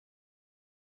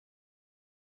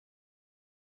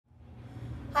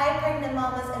Hi pregnant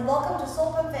mamas, and welcome to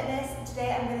Soul Pump Fitness.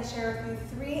 Today I'm going to share with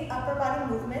you 3 upper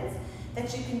body movements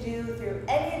that you can do through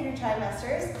any of your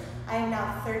trimesters. I am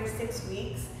now 36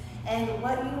 weeks, and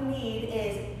what you need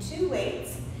is 2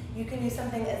 weights. You can use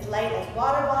something as light as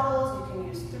water bottles. You can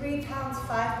use 3 pounds,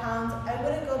 5 pounds. I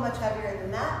wouldn't go much heavier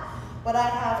than that. What I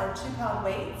have are 2-pound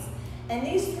weights. And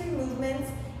these 3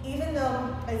 movements, even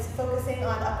though it's focusing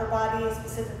on upper body,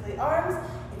 specifically arms,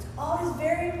 it's always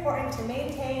very important to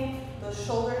maintain those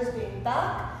shoulders being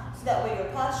back, so that way your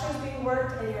posture is being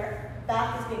worked and your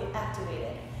back is being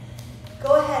activated.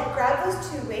 Go ahead, grab those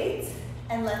 2 weights,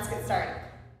 and let's get started.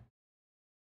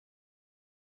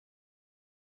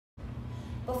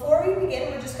 Before we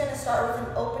begin, we're just going to start with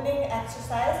an opening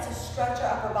exercise to stretch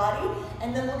our upper body,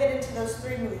 and then we'll get into those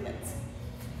 3 movements.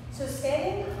 So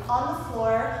standing on the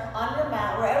floor, on your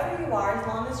mat, wherever you are, as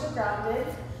long as you're grounded,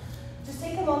 just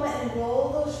take a moment and roll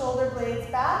those shoulder blades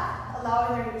back,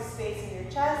 allowing there to be space in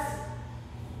your chest,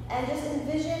 and just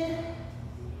envision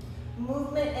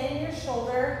movement in your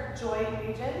shoulder joint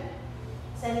region,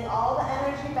 sending all the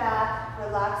energy back,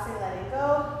 relaxing, letting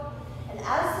go. And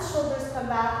as the shoulders come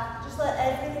back, just let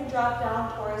everything drop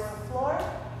down towards the floor.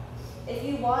 If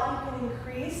you want, you can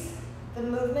increase the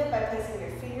movement by placing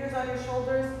your fingers on your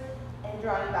shoulders and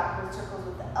drawing backward circles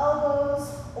with the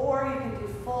elbows, or you can do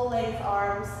full length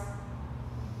arms.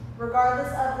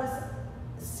 Regardless of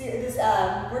this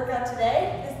workout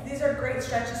today, these are great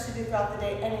stretches to do throughout the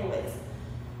day anyways.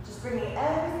 Just bringing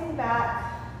everything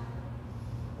back.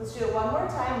 Let's do it one more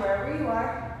time wherever you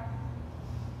are.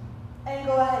 And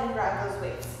go ahead and grab those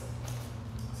weights.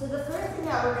 So the first thing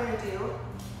that we're going to do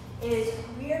is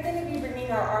we are going to be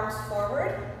bringing our arms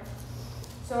forward.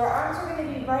 So our arms are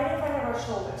going to be right in front of our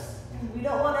shoulders. We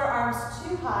don't want our arms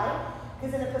too high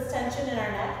because then it puts tension in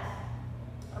our neck.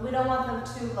 We don't want them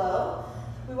too low.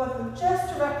 We want them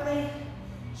just directly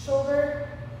shoulder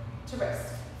to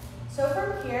wrist. So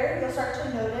from here, you'll start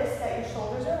to notice that your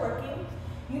shoulders are working.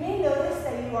 You may notice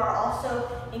that you are also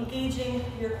engaging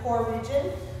your core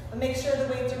region, but make sure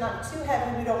the weights are not too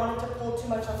heavy. We don't want it to pull too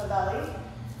much on the belly.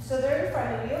 So they're in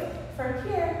front of you. From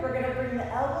here, we're going to bring the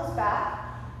elbows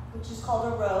back, which is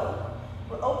called a row.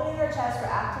 We're opening our chest, we're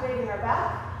activating our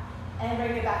back, and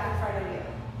bring it back in front of you.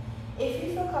 If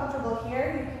you feel comfortable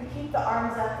here, you can keep the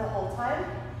arms up the whole time.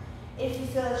 If you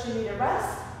feel that you need a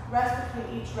rest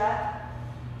between each rep,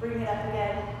 bring it up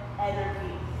again, and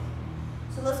repeat.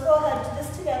 So let's go ahead and do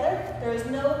this together. There is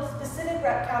no specific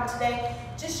rep count today,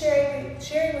 just sharing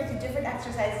with you different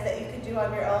exercises that you can do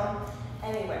on your own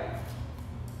anywhere.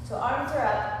 So arms are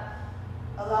up,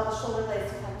 allow the shoulder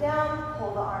blades to come down,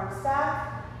 pull the arms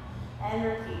back, and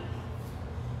repeat.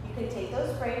 You can take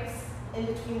those breaks in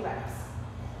between reps.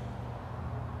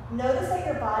 Notice that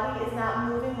your body is not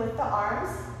moving with the arms.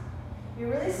 You're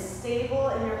really stable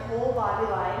in your whole body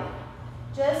line,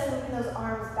 just moving those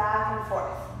arms back and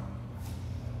forth.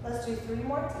 Let's do 3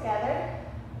 more together.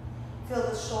 Feel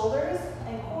the shoulders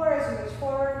and core as you reach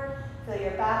forward. Feel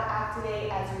your back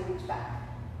activate as you reach back.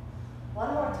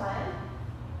 One more time.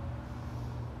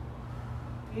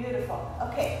 Beautiful.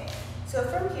 Okay, so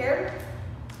from here,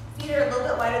 feet are a little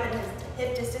bit wider than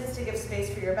hip distance to give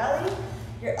space for your belly.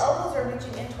 Your elbows are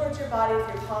reaching in towards your body with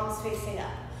your palms facing up.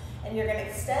 And you're going to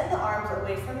extend the arms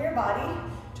away from your body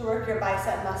to work your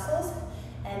bicep muscles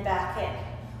and back in.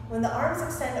 When the arms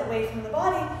extend away from the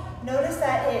body, notice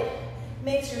that it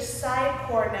makes your side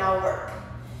core now work.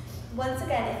 Once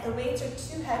again, if the weights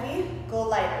are too heavy, go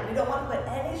lighter. We don't want to put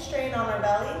any strain on our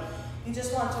belly. You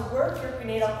just want to work your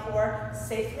prenatal core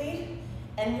safely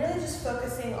and really just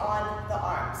focusing on the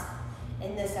arms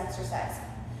in this exercise.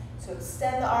 So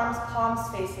extend the arms, palms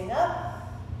facing up.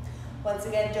 Once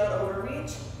again, don't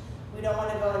overreach. We don't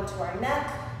want to go into our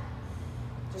neck,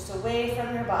 just away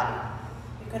from your body.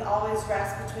 You can always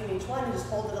rest between each one and just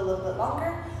hold it a little bit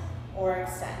longer or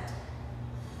extend.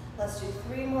 Let's do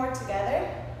 3 more together.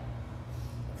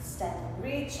 Extend and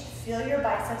reach. Feel your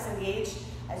biceps engage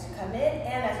as you come in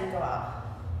and as you go out.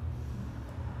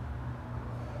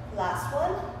 Last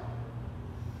one.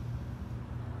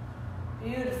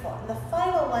 Beautiful. And the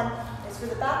final one is for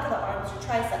the back of the arms, your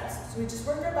triceps. So we just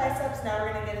worked our biceps, now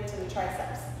we're going to get into the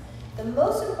triceps. The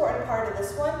most important part of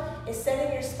this one is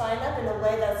setting your spine up in a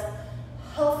way that's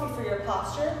healthy for your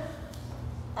posture.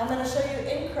 I'm going to show you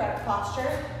incorrect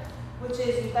posture, which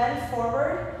is you bend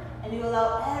forward and you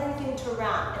allow everything to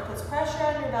round. It puts pressure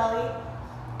on your belly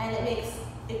and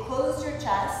it closes your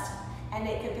chest, and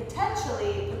it could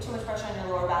potentially put too much pressure on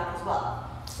your lower back as well.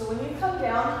 So when you come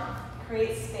down,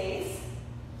 create space.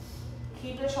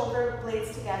 Keep your shoulder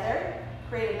blades together.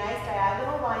 Create a nice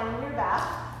diagonal line in your back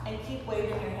and keep weight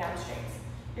in your hamstrings.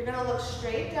 You're going to look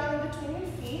straight down in between your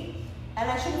feet. And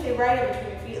I shouldn't say right in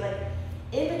between your feet, like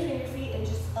in between your feet and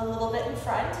just a little bit in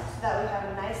front so that we have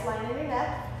a nice line in your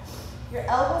neck. Your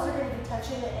elbows are going to be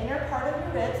touching the inner part of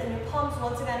your ribs and your palms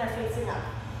once again are facing up.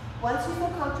 Once you feel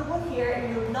comfortable here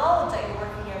and you acknowledge that you're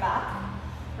working your back,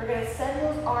 we're going to send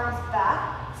those arms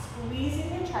back, squeezing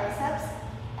your triceps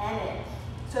and in.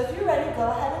 So if you're ready,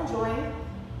 go ahead and join.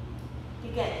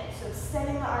 Begin. So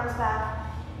extending the arms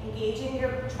back, engaging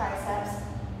your triceps,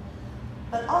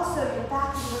 but also your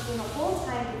back is working the whole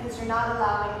time because you're not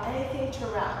allowing anything to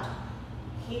round.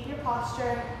 Keep your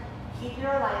posture, keep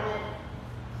your alignment,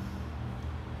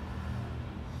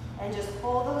 and just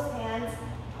pull those hands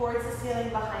towards the ceiling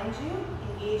behind you,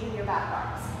 engaging your back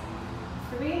arms.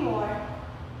 3 more.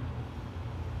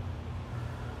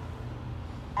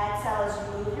 Exhale as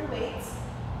you move your weights.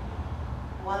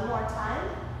 1 more time.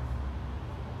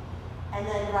 And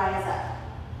then rise up.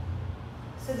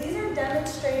 So these are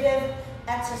demonstrative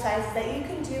exercises that you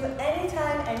can do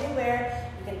anytime,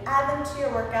 anywhere. You can add them to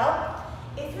your workout.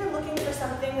 If you're looking for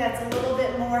something that's a little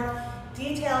bit more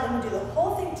detailed and we do the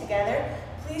whole thing together,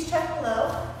 please check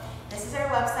below. This is our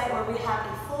website where we have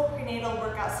a full prenatal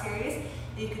workout series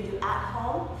that you can do at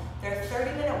home. There are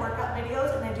 30-minute workout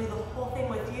videos and I do the whole thing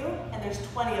with you, and there's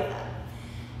 20 of them.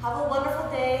 Have a wonderful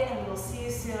day and we'll see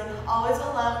you soon. Always with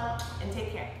love and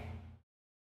take care.